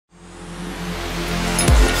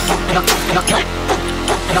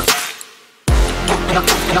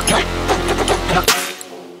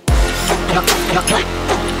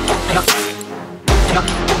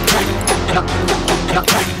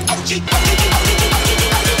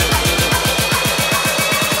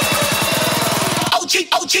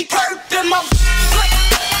OG Purp in my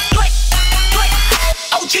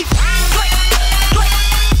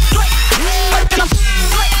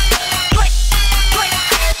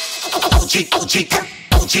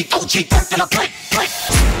OG Purp in a play.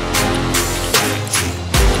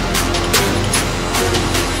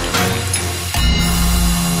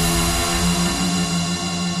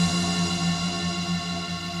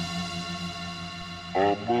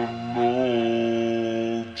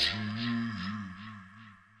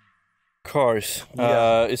 Cars.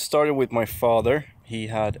 Yeah. It started with my father. He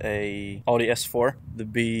had a Audi S4, the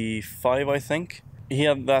B5 I think. He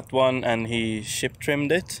had that one and he ship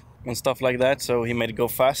trimmed it and stuff like that, so he made it go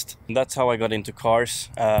fast. That's how I got into cars.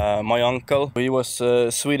 My uncle, he was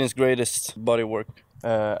Sweden's greatest bodywork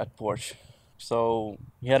at Porsche. So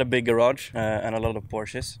he had a big garage and a lot of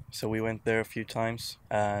Porsches. So we went there a few times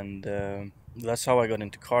and that's how I got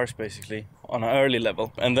into cars basically, on an early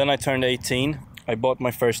level. And then I turned 18. I bought my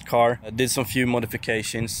first car, I did some few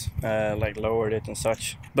modifications, like lowered it and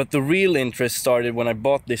such. But the real interest started when I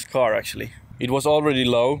bought this car actually. It was already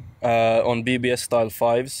low on BBS style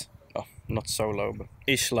 5s. Oh, not so low, but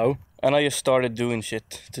ish low. And I just started doing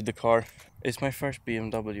shit to the car. It's my first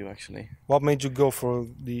BMW actually. What made you go for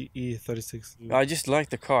the E36? I just liked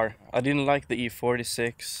the car. I didn't like the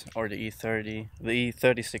E46 or the E30. The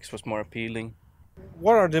E36 was more appealing.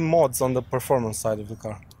 What are the mods on the performance side of the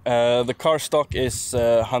car? The car stock is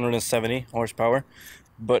 170 horsepower,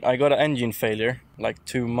 but I got an engine failure like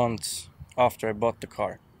 2 months after I bought the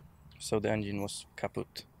car. So the engine was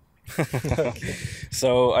kaput.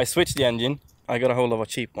 So I switched the engine. I got a hold of a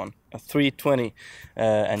cheap one, a 320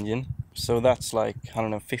 engine. So that's like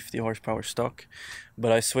 150 horsepower stock.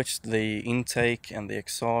 But I switched the intake and the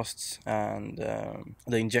exhausts and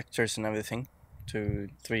the injectors and everything to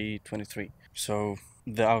 323. So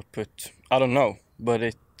the output, I don't know, but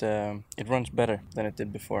it runs better than it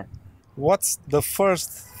did before. What's the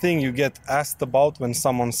first thing you get asked about when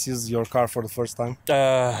someone sees your car for the first time?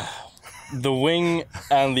 The wing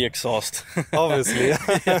and the exhaust. Obviously.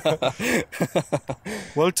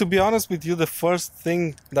 Well, to be honest with you, the first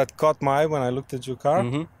thing that caught my eye when I looked at your car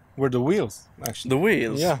were the wheels, actually. The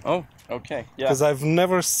wheels? Yeah. Oh, okay. Yeah. Because I've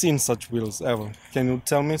never seen such wheels ever. Can you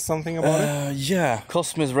tell me something about it? Yeah.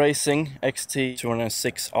 Cosmos Racing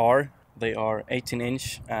XT206R. They are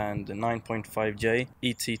 18-inch and 9.5J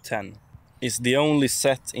ET10. It's the only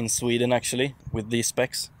set in Sweden actually with these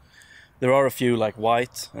specs. There are a few like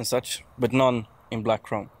white and such, but none in black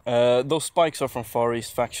chrome. Those spikes are from Far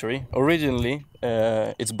East factory. Originally,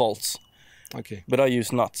 it's bolts. Okay. But I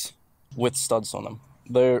use nuts with studs on them.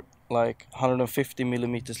 They're like 150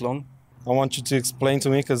 millimeters long. I want you to explain to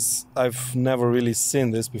me, because I've never really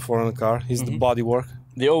seen this before in a car. Is the bodywork?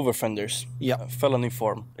 The overfenders. Yeah. Felony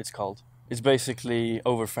form, it's called. It's basically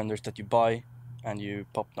overfenders that you buy and you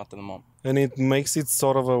pop nut them on. And it makes it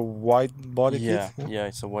sort of a wide body kit? Yeah,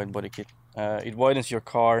 it's a wide body kit. It widens your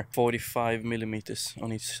car 45 millimeters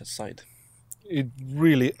on each side. It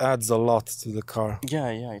really adds a lot to the car.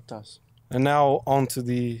 Yeah, it does. And now on to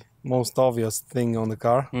the most obvious thing on the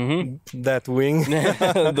car, that wing.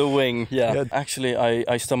 The wing, yeah. Actually,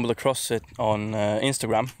 I stumbled across it on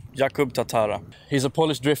Instagram. Jakub Tatara. He's a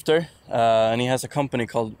Polish drifter and he has a company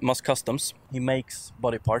called Musk Customs. He makes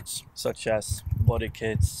body parts such as body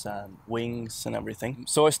kits and wings and everything.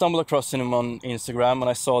 So I stumbled across him on Instagram and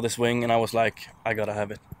I saw this wing and I was like, I gotta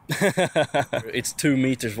have it. It's 2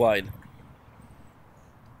 meters wide.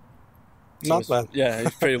 So Not bad. Yeah,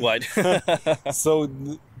 it's pretty wide. So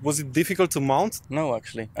was it difficult to mount? No,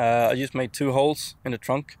 actually. I just made 2 holes in the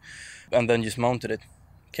trunk and then just mounted it.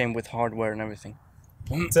 Came with hardware and everything.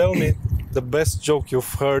 Tell me the best joke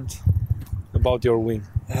you've heard about your wing.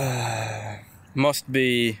 Must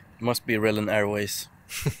be Rellen Airways.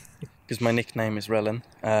 Because my nickname is Rellen.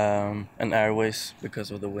 And Airways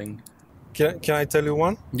because of the wing. Can I tell you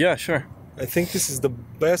one? Yeah, sure. I think this is the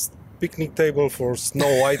best picnic table for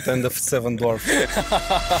Snow White and the Seven Dwarfs.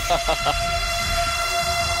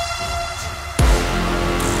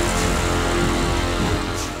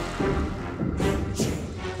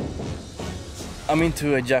 I'm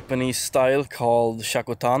into a Japanese style called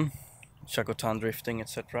Shakotan. Shakotan drifting,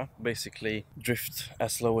 etc. Basically, drift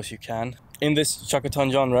as low as you can. In this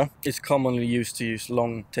Shakotan genre, it's commonly used to use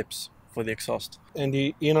long tips for the exhaust. And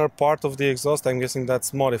the inner part of the exhaust, I'm guessing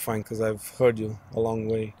that's modifying because I've heard you a long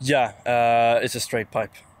way. Yeah, it's a straight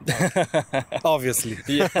pipe. Obviously.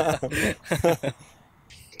 Yeah.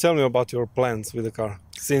 Tell me about your plans with the car,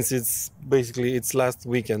 since it's basically its last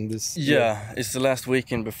weekend this year. Yeah, it's the last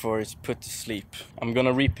weekend before it's put to sleep. I'm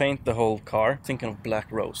gonna repaint the whole car, thinking of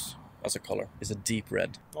black rose as a color. It's a deep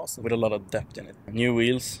red, Awesome. with a lot of depth in it. New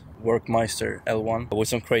wheels, Workmeister L1, with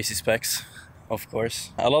some crazy specs, of course.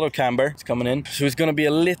 A lot of camber, it's coming in. So it's gonna be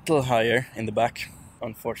a little higher in the back,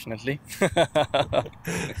 unfortunately.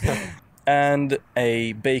 And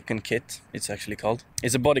a bacon kit, it's actually called.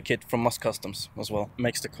 It's a body kit from Musk Customs as well.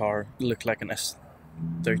 Makes the car look like an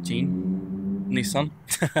S13 Nissan.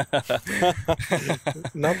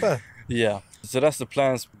 Not bad. Yeah, so that's the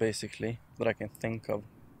plans basically that I can think of.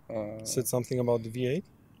 Said something about the V8?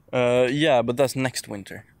 Yeah, but that's next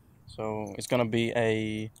winter. So it's gonna be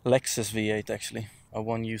a Lexus V8 actually, a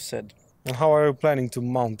one you said. And how are you planning to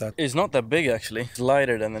mount that? It's not that big actually, it's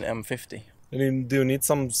lighter than an M50. I mean, do you need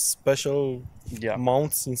some special Yeah.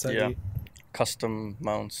 mounts inside Yeah. the... Custom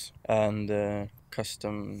mounts and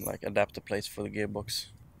custom like adapter plates for the gearbox.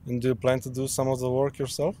 And do you plan to do some of the work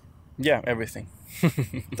yourself? Yeah, everything.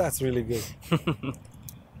 That's really good.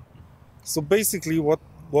 So basically what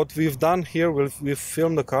we've done here, we've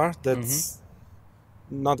filmed a car that's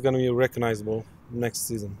not going to be recognizable next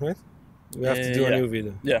season, right? We have to do a yeah. new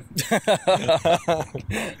video. Yeah.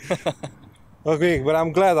 Okay, but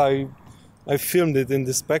I'm glad I filmed it in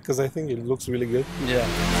this spec because I think it looks really good. Yeah.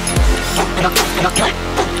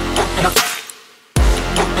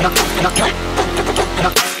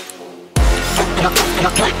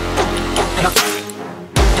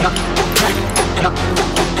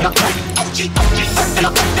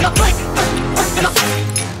 OG,